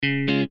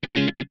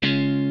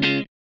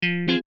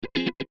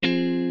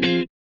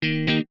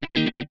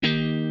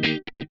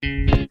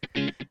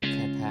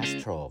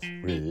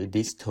หรือ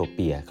ดิสโทเ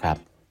ปียครับ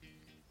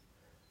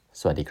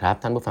สวัสดีครับ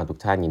ท่านผู้ฟังทุก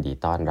ท่านยินดี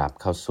ต้อนรับ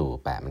เข้าสู่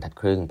8บรรทัด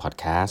ครึ่งพอด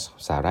แคสต์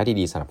สาระ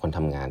ดีๆสำหรับคนท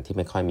ำงานที่ไ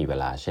ม่ค่อยมีเว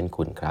ลาเช่น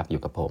คุณครับอ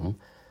ยู่กับผม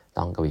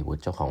ต้องกวีวุ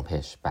ฒิเจ้าของเพ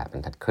จ8บร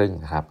รทัดครึ่ง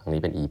นะครับครั้ง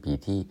นี้เป็น EP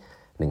ที่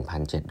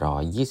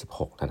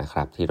1726แล้วนะค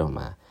รับที่เรา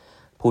มา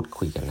พูด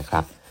คุยกันนะค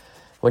รับ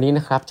วันนี้น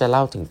ะครับจะเ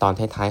ล่าถึงตอน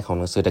ท้ายๆของ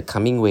หนังสือ The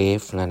Coming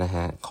Wave แล้วนะฮ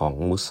ะของ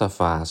มุสตาฟ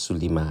าซุ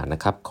ลิมานน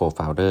ะครับ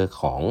co-founder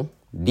ของ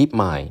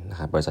DeepMind นะ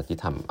ครับบริษัทที่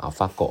ทำ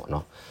AlphaGo เน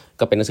าะ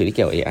ก็เป็นหนังสือที่เ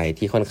กี่ยวกับ AI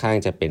ที่ค่อนข้าง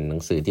จะเป็นหนั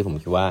งสือที่ผม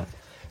คิดว่า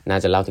น่า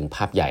จะเล่าถึงภ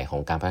าพใหญ่ขอ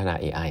งการพัฒนา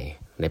AI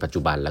ในปัจ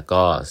จุบันแล้ว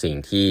ก็สิ่ง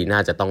ที่น่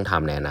าจะต้องท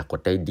ำในอนาคต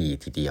ได้ดี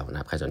ทีเดียวนะ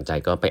ครับใครสนใจ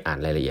ก็ไปอ่าน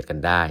รายละเอียดกัน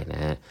ได้น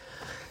ะฮะ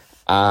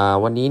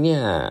วันนี้เนี่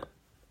ย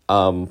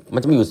มั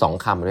นจะมีอยู่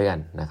2คำด้วยกัน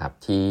นะครับ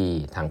ที่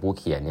ทางผู้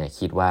เขียนเนี่ย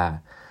คิดว่า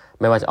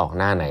ไม่ว่าจะออก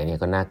หน้าไหนเนี่ย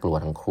ก็น่ากลัว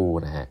ทั้งคู่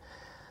นะฮะ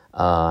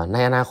ใน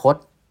อนาคต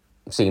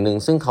สิ่งหนึ่ง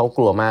ซึ่งเขาก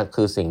ลัวมาก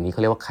คือสิ่งนี้เข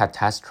าเรียกว่า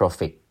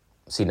catastrophic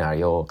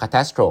scenario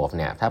catastrophe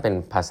เนี่ยถ้าเป็น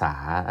ภาษา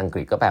อังก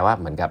ฤษก็แปลว่า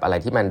เหมือนกับอะไร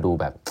ที่มันดู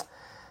แบบ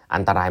อั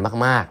นตราย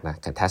มากๆนะ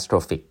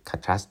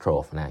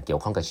catastrophe นะเกี่ย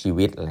วข้องกับชี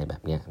วิตอะไรแบ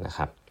บนี้นะค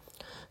รับ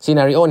ซีน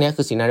าริโอเนี้ย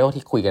คือซีนาริโอ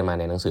ที่คุยกันมา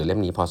ในหนังสือเล่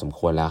มนี้พอสมค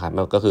วรแล้วครับ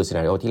ก็คือซีน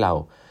าริโอที่เรา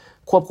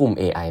ควบคุม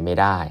AI ไม่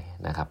ได้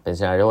นะครับเป็น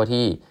ซีนาริโอ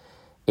ที่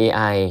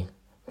AI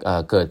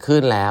เกิดขึ้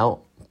นแล้ว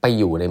ไป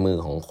อยู่ในมือ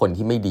ของคน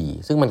ที่ไม่ดี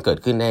ซึ่งมันเกิด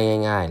ขึ้นได้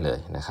ง่ายๆเลย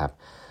นะครับ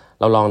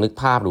เราลองนึก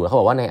ภาพดูเขา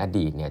บอกว่าในอ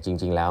ดีตเนี่ยจ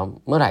ริงๆแล้ว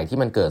เมื่อไหร่ที่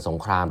มันเกิดสง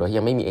ครามโดยที่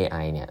ยังไม่มี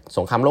AI เนี่ยส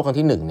งครามโลกครั้ง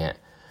ที่1เนี่ย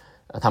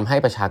ทำให้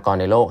ประชากร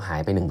ในโลกหา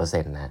ยไป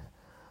 1% นะ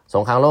ส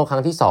งครามโลกครั้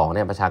งที่2เ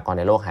นี่ยประชากร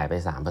ในโลกหายไป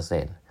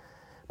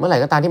 3% เมื่อไหร่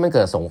ก็ตามที่มันเ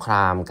กิดสงคร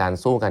ามการ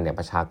สู้กันเนี่ย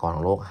ประชากรข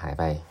องโลกหาย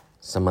ไป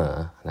เสมอ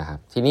นะครับ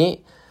ทีนี้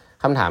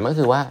คำถามก็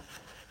คือว่า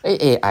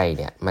AI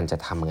เนี่ยมันจะ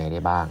ทำไงไ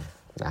ด้บ้าง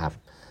นะครับ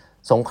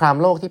สงคราม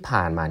โลกที่ผ่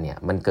านมาเนี่ย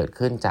มันเกิด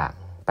ขึ้นจาก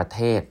ประเท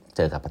ศเ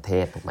จอกับประเท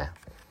ศถูกไหม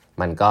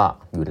มันก็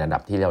อยู่ในระดั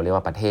บที่เราเรียก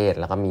ว่าประเทศ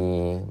แล้วก็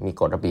มี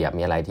กฎระเบียบ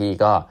มีอะไรที่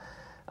ก็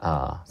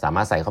สาม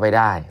ารถใส่เข้าไปไ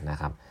ด้นะ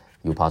ครับ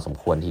อยู่พอสม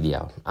ควรทีเดีย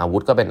วอาวุ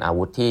ธก็เป็นอา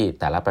วุธที่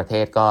แต่ละประเท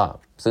ศก็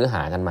ซื้อห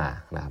ากันมา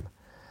นะครับ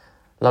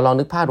เราลอง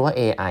นึกภาพดูว่า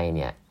AI เ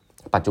นี่ย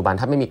ปัจจุบัน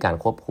ถ้าไม่มีการ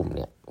ควบคุมเ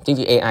นี่ยจ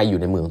ริงๆ AI อยู่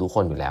ในมือทุกค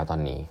นอยู่แล้วตอน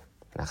นี้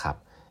นะครับ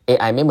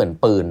AI ไม่เหมือน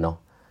ปืนเนาะ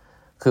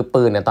คือ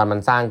ปืนเนี่ยตอนมัน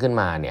สร้างขึ้น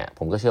มาเนี่ยผ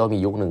มก็เชื่อว่ามี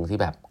ยุคนึงที่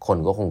แบบคน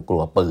ก็คงกลั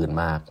วปืน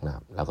มากนะค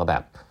รับแล้วก็แบ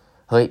บ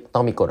เฮ้ยต้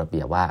องมีกฎระเ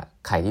บียบว่า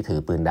ใครที่ถือ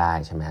ปืนได้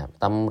ใช่ไหมครับ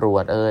ตำรว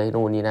จ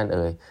นู่นนี่นั่น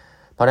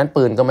เพราะนั้น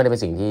ปืนก็ไม่ได้เป็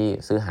นสิ่งที่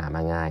ซื้อหาม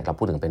าง่ายเรา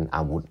พูดถึงเป็นอ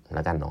าวุธแ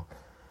ล้วกันเนาะ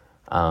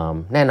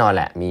แน่นอนแ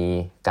หละมี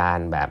การ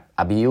แบบ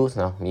abuse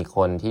เนาะมีค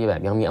นที่แบ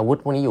บยังมีอาวุธ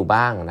พวกนี้อยู่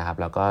บ้างนะครับ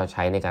แล้วก็ใ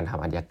ช้ในการท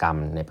ำอาชญากรรม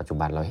ในปัจจุ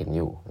บันเราเห็นอ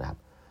ยู่นะครับ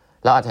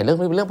เราอาจจะเรื่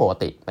องปก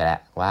ติไปแล้ว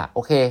ว่าโอ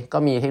เคก็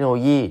มีเทคโนโล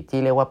ยีที่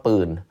เรียกว่าปื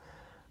น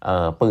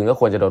ก็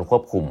ควรจะโดนคว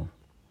บคุม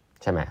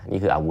ใช่ไหมนี่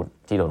คืออาวุธ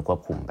ที่โดนควบ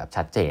คุมแบบ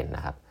ชัดเจนน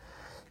ะครับ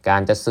กา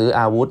รจะซื้อ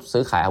อาวุธ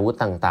ซื้อขายอาวุธ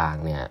ต่าง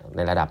ๆเนี่ยใน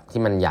ระดับ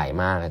ที่มันใหญ่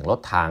มากอย่างรถ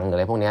ถังหรืออะ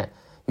ไรพวกนี้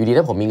อยู่ดี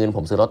ถ้าผมมีเงินผ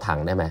มซื้อรถถัง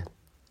ได้ไหม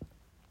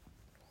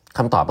ค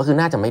ำตอบก็คือ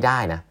น่าจะไม่ได้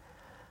นะ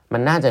มั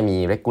นน่าจะมี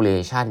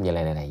regulation มีอะไร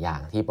หลายๆอย่า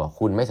งที่บอก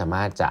คุณไม่สาม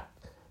ารถจะ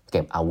เ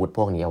ก็บอาวุธพ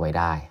วกนี้เอาไว้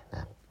ได้น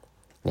ะ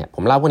เนี่ยผ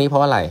มเล่าพวกนี้เพรา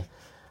ะอะไร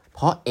เพ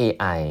ราะ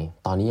AI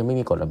ตอนนี้ยังไม่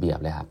มีกฎระเบียบ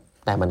เลยครับ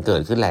แต่มันเกิ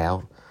ดขึ้นแล้ว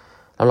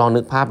เราลองนึ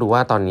กภาพดูว่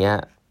าตอนนี้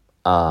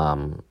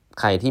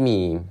ใครที่มี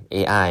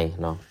AI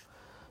เนาะ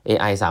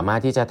AI สามาร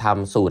ถที่จะท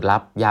ำสูตรลั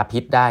บยาพิ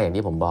ษได้อย่าง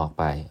ที่ผมบอก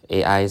ไป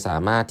AI สา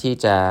มารถที่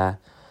จะ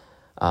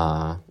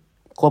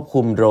ควบ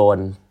คุมโดรน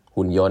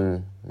หุ่นยนต์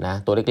นะ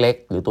ตัวเล็ก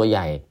ๆหรือตัวให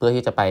ญ่เพื่อ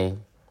ที่จะไป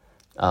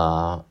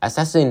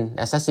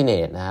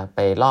assassinate นะครับไป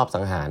ลอบ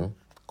สังหาร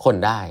คน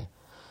ได้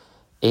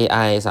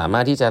AI สามา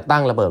รถที่จะตั้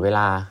งระเบิดเวล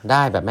าไ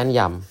ด้แบบแม่นย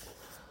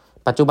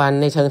ำปัจจุบัน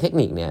ในเชิงเทค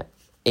นิคเนี่ย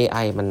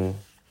AI มัน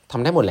ท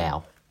ำได้หมดแล้ว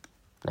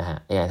นะฮะ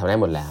AI ทำได้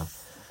หมดแล้ว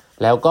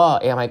แล้วก็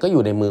AI ก็อ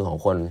ยู่ในมือของ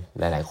คน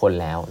หลายๆคน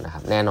แล้วนะครั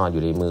บแน่นอนอ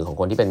ยู่ในมือของ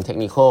คนที่เป็น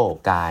technical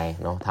guy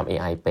เนาะทำ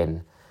AI เป็น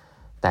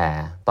แต่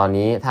ตอน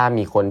นี้ถ้า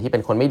มีคนที่เป็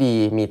นคนไม่ดี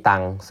มีตั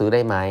งค์ซื้อไ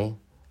ด้ไหม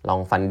ลอง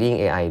funding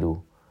AI ดู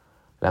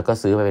แล้วก็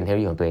ซื้อไปเป็นเทคโนโ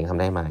ลยีของตัวเองท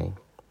ำได้ไหม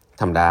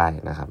ทำได้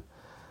นะครับ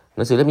ห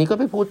นังสือเล่มนี้ก็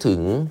ไปพูดถึ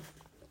ง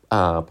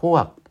พว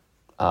ก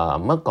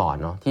เมื่อก่อน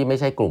เนาะที่ไม่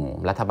ใช่กลุ่ม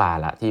รัฐบาล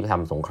ละที่ท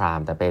ำสงคราม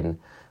แต่เป็น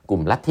กลุ่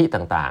มลัทธิ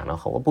ต่างๆเนาะ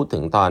เขาก็พูดถึ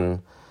งตอน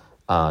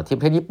ที่ป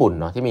ระเทศญี่ปุ่น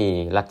เนาะที่มี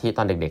ลัทธิต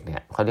อนเด็กๆเนี่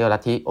ยเขาเรียกลั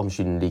ทธิอม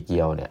ชินริเกี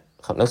ยวเนี่ย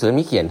หนังสือ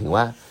มีเขียนถึง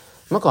ว่า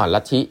เมื่อก่อน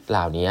ลัทธิเห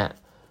ล่านี้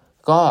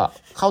ก็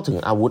เข้าถึง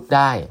อาวุธไ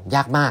ด้ย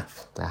ากมาก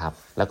นะครับ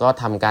แล้วก็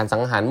ทำการสั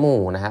งหารห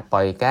มู่นะฮะปล่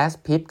อยแก๊ส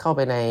พิษเข้าไป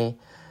ใน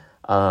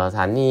ส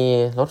ถานี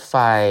รถไฟ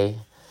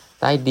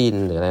ใต้ดิน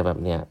หรืออะไรแบบ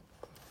เนี้ย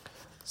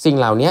สิ่ง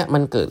เหล่านี้มั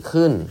นเกิด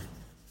ขึ้น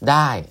ไ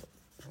ด้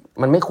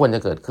มันไม่ควรจะ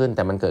เกิดขึ้นแ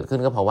ต่มันเกิดขึ้น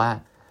ก็เพราะว่า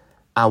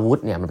อาวุธ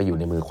เนี่ยมันไปอยู่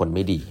ในมือคนไ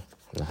ม่ดี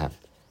นะครับ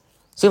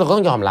ซึ่งเราก็ต้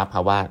องยอมรับค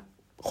รับว่า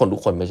คนทุ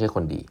กคนไม่ใช่ค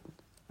นดี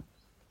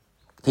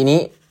ทีนี้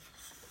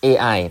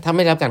AI ถ้าไ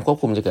ม่ได้รับการควบ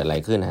คุมจะเกิดอะไร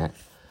ขึ้นนะฮะ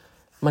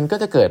มันก็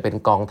จะเกิดเป็น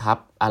กองทัพ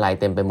อะไร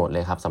เต็มไปหมดเล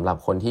ยครับสำหรับ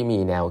คนที่มี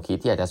แนวคิด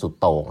ที่อาจจะสุด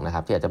โต่งนะค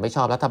รับที่อาจจะไม่ช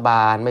อบรัฐบ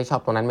าลไม่ชอบ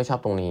ตรงนั้นไม่ชอบ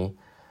ตรงนี้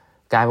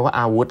กลายเป็นว่า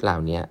อาวุธเหล่า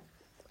นี้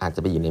อาจจะ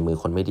ไปอยู่ในมือ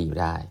คนไม่ดี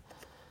ได้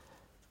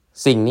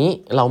สิ่งนี้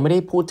เราไม่ได้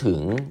พูดถึง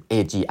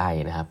AGI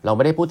นะครับเราไ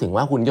ม่ได้พูดถึง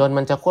ว่าหุ่นยนต์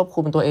มันจะควบ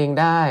คุมตัวเอง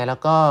ได้แล้ว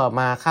ก็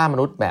มาฆ่าม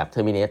นุษย์แบบ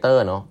Terminator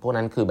เนาะพวก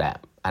นั้นคือแบบ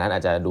อันนั้นอา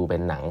จจะดูเป็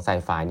นหนังไซ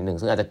ไฟนิดนึง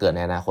ซึ่งอาจจะเกิดใน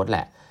อนาคตแหล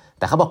ะแ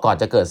ต่เขาบอกก่อน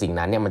จะเกิดสิ่ง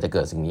นั้นเนี่ยมันจะเ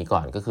กิดสิ่งนี้ก่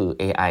อนก็คือ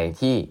AI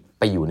ที่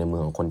ไปอยู่ในมื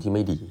อของคนที่ไ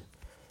ม่ดี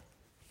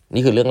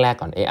นี่คือเรื่องแรก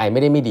ก่อน AI ไ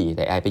ม่ได้ไม่ดีแ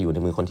ต่ AI ไปอยู่ใน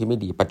มือคนที่ไม่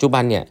ดีปัจจุบั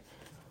นเนี่ย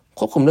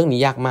ควบคุมเรื่องนี้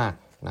ยากมาก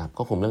นะครับค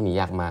วบคุมเรื่องนี้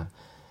ยากมาก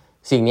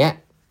สิ่งนี้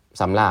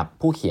สำหรับ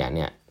ผู้เขียนเ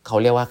นี่ยเขา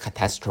เรียกว่า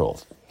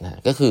catastrophe นะ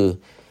ก็คือ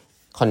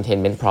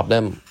containment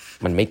problem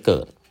มันไม่เกิ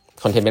ด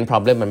containment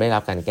problem มันไม่รั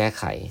บการแก้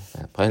ไขน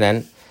ะเพราะฉะนั้น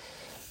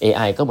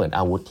AI ก็เหมือน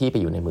อาวุธที่ไป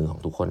อยู่ในมือของ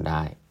ทุกคนไ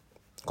ด้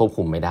ควบ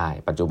คุมไม่ได้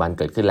ปัจจุบัน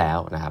เกิดขึ้นแล้ว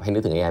นะครับให้นึ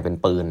กถึง AI เป็น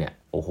ปืนเนี่ย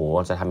โอ้โห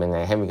จะทำยังไง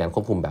ให้มีการค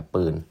วบคุมแบบ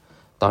ปืน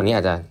ตอนนี้อ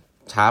าจจะ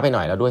ช้าไปหน่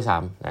อยแล้วด้วยซ้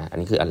ำนะอัน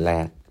นี้คืออันแร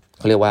ก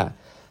เขาเรียกว่า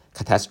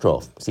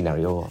catastrophe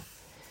scenario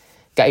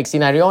กับอีกซี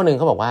นาริโอหนึ่งเ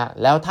ขาบอกว่า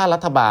แล้วถ้ารั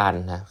ฐบาล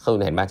นะคือ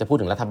เห็นไหมจะพูด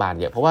ถึงรัฐบาล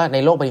เยอะเพราะว่าใน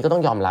โลกใบนี้ก็ต้อ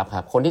งยอมรับค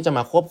รับคนที่จะม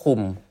าควบคุม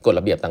กฎ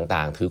ระเบียบต่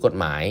างๆถือกฎ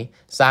หมาย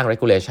สร้าง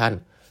regulation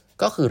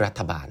ก็คือรั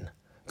ฐบาล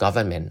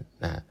government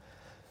นะ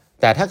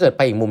แต่ถ้าเกิดไ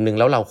ปอีกมุมนึง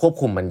แล้วเราควบ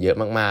คุมมันเยอะ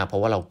มากๆเพรา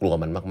ะว่าเรากลัว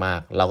มันมาก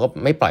ๆเราก็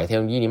ไม่ปล่อยเทคโ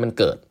นโลยีนี้มัน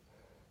เกิด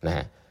นะฮ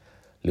ะ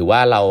หรือว่า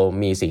เรา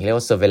มีสิ่งที่เรียก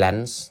ว่า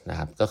surveillance นะ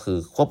ครับก็คือ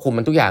ควบคุม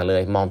มันทุกอย่างเล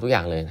ยมองทุกอย่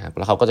างเลยนะครับแ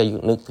ล้วเขาก็จะ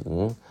นึกถึง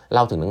เ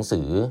ล่าถึงหนัง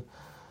สือ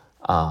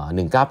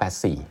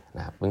1984น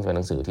ะครับซึ่งเป็นห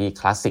นังสือที่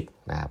คลาสสิก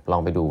นะครับลอ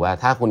งไปดูว่า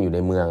ถ้าคุณอยู่ใน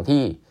เมือง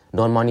ที่โด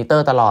นมอนิเตอ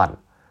ร์ตลอด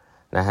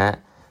นะฮะ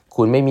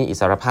คุณไม่มีอิ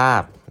สรภา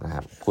พนะค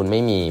รับคุณไ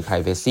ม่มี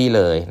privacy เ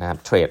ลยนะครับ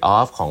trade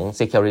off ของ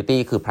security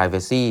คือ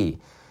privacy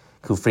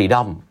คือ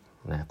freedom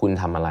นะคุณ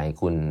ทำอะไร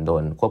คุณโด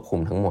นควบคุ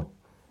มทั้งหมด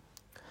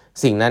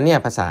สิ่งนั้นเนี่ย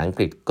ภาษาอังก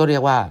ฤษก็เรีย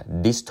กว่า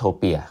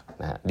dystopia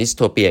นะ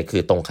dystopia คื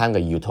อตรงข้าม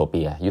กับ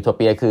utopia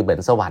utopia คือเหมือ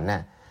นสวรรค์น่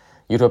ะ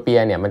utopia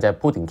เนี่ยมันจะ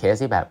พูดถึงเคส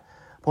ที่แบบ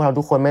พวกเรา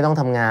ทุกคนไม่ต้อง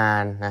ทำงา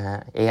นนะฮะ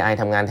AI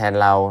ทำงานแทน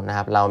เรานะค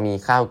รับเรามี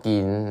ข้าวกิ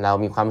นเรา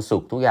มีความสุ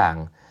ขทุกอย่าง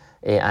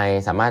AI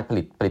สามารถ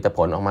ผลิตผ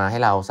ลออกมาให้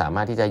เราสาม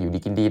ารถที่จะอยู่ดี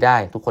กินดีได้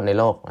ทุกคนใน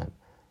โลก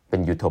เป็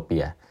นยูโทเปี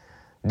ย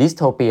ดิสโ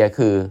ทเปีย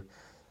คือ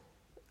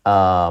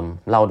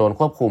เราโดน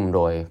ควบคุมโ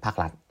ดยภาค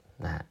รัฐ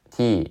นะฮะ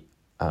ที่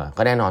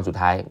ก็แน่นอนสุด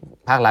ท้าย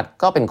ภาครัฐ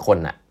ก็เป็นคน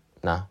น่ะ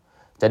นะ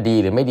จะดี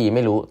หรือไม่ดีไ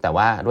ม่รู้แต่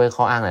ว่าด้วย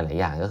ข้ออ้างหลายๆ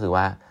อย่างก็คือ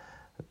ว่า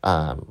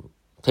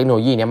เทคโนโล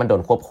ยีนี้มันโด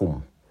นควบคุม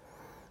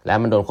และ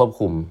มันโดนควบ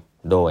คุม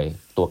โดย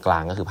ตัวกลา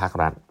งก็คือภาค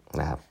รัฐ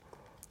นะครับ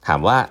ถาม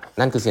ว่า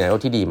นั่นคือซีนาริโอ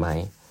ที่ดีไหม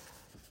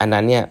อัน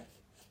นั้นเนี่ย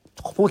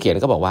ผู้เขียน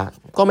ก็บอกว่า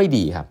ก็ไม่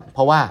ดีครับเพ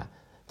ราะว่า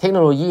เทคโน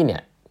โลยีเนี่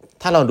ย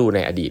ถ้าเราดูใน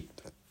อดีต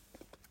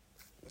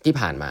ที่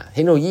ผ่านมาเท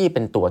คโนโลยีเ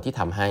ป็นตัวที่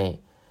ทำให้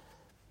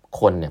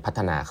คนเนี่ยพัฒ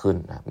นาขึ้น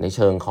นะครับในเ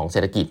ชิงของเศร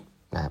ษฐกิจ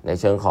นะครับใน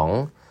เชิงของ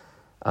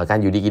การ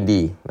อยู่ดีกิน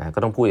ดีนะก็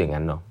ต้องพูดอย่าง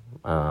นั้นเนาะ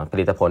ผ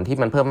ลิตผลที่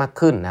มันเพิ่มมาก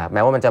ขึ้นนะครับแ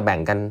ม้ว่ามันจะแบ่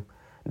งกัน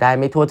ได้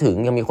ไม่ทั่วถึง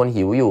ยังมีคน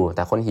หิวอยู่แ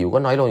ต่คนหิวก็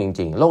น้อยลงจ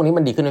ริงๆโลกนี้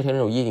มันดีขึ้นด้วยเทคโน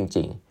โลยีจ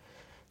ริง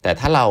ๆแต่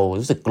ถ้าเรา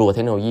รู้สึกกลัวเท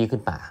คโนโลยีขึ้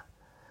นมา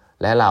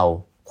และเรา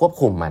ควบ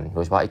คุมมันโด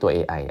ยเฉพาะไอ้ตัว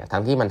AI ทั้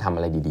งที่มันทำอ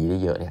ะไรดีๆได้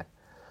เยอะเนี่ย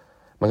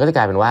มันก็จะก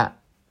ลายเป็นว่า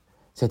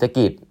เศรษฐ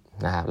กิจ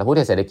นะครับเราพูด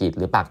ถึงเศรษฐกิจห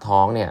รือปากท้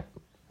องเนี่ย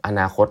อ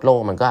นาคตโล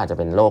กมันก็อาจจะ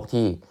เป็นโลก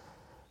ที่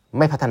ไ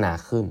ม่พัฒนา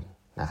ขึ้น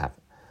นะครับ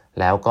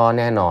แล้วก็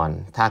แน่นอน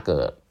ถ้าเ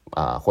กิด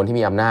คนที่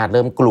มีอำนาจเ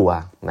ริ่มกลัว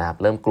นะครับ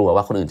เริ่มกลัว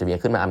ว่าคนอื่นจะมี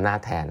ขึ้นมาอำนาจ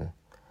แทน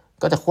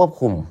ก็จะควบ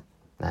คุม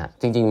นะ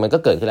จริงๆมันก็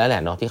เกิดขึ้นแล้วแหล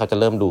ะเนาะที่เขาจะ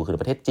เริ่มดูคือ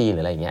ประเทศจีนหรื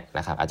ออะไรอย่างเงี้ยน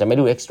ะครับอาจจะไม่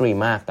ดูเอ็กซ์ตรีม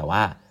มากแต่ว่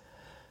า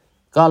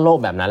ก็โลก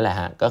แบบนั้นแหละ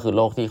ฮะก็คือโ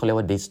ลกที่เขาเรียก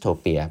ว่าดิสโท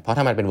เปียเพราะ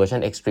ถ้ามันเป็นเวอร์ชั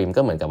นเอ็กซ์ตรีม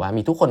ก็เหมือนกับว่า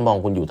มีทุกคนมอง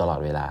คุณอยู่ตลอด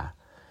เวลา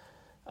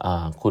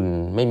คุณ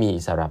ไม่มี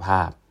อิสรภ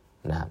าพ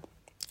นะครับ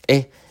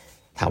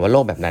ถามว่าโล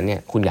กแบบนั้นเนี่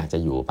ยคุณอยากจะ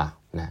อยู่ป่ะ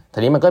นะที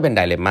นี้มันก็เป็นได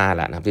เลมม่า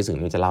แล้วนะครับที่สิ่ง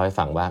นี้จะเล่าให้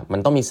ฟังว่ามัน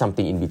ต้องมี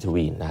something in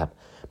between นะครับ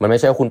มันไม่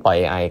ใช่ว่าคุณปล่อย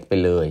AI ไป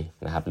เลย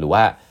นะครับหรือว่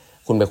า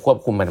คุณไปควบ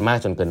คุมมันมาก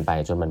จนเกินไป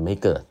จนมันไม่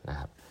เกิดนะ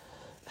ครับ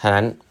ฉะ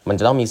นั้นมัน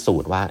จะต้องมีสู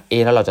ตรว่า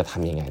แล้วเราจะท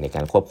ำยังไงในก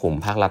ารควบคุม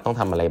ภาครัฐต้อง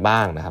ทำอะไรบ้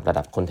างนะครับระ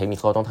ดับคนเทคนิ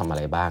คต้องทำอะไ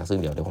รบ้างซึ่ง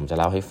เดี๋ยวผมจะ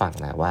เล่าให้ฟัง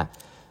นะว่า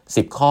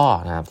10ข้อ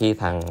นะครับที่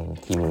ทาง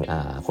ทีม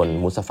คน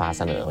มุสฟาเ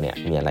สนอเนี่ย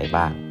มีอะไร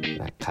บ้าง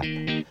นะครับ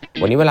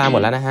วันนี้เวลาหม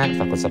ดแล้วนะฮะฝ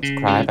ากกด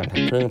subscribe แบบทั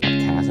นครึ่ง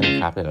podcast นะ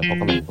ครับเดี๋ยวเราพบ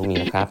กันใหม่พรุ่งนี้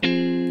นะครับ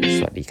ส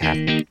วัสดีครั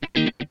บ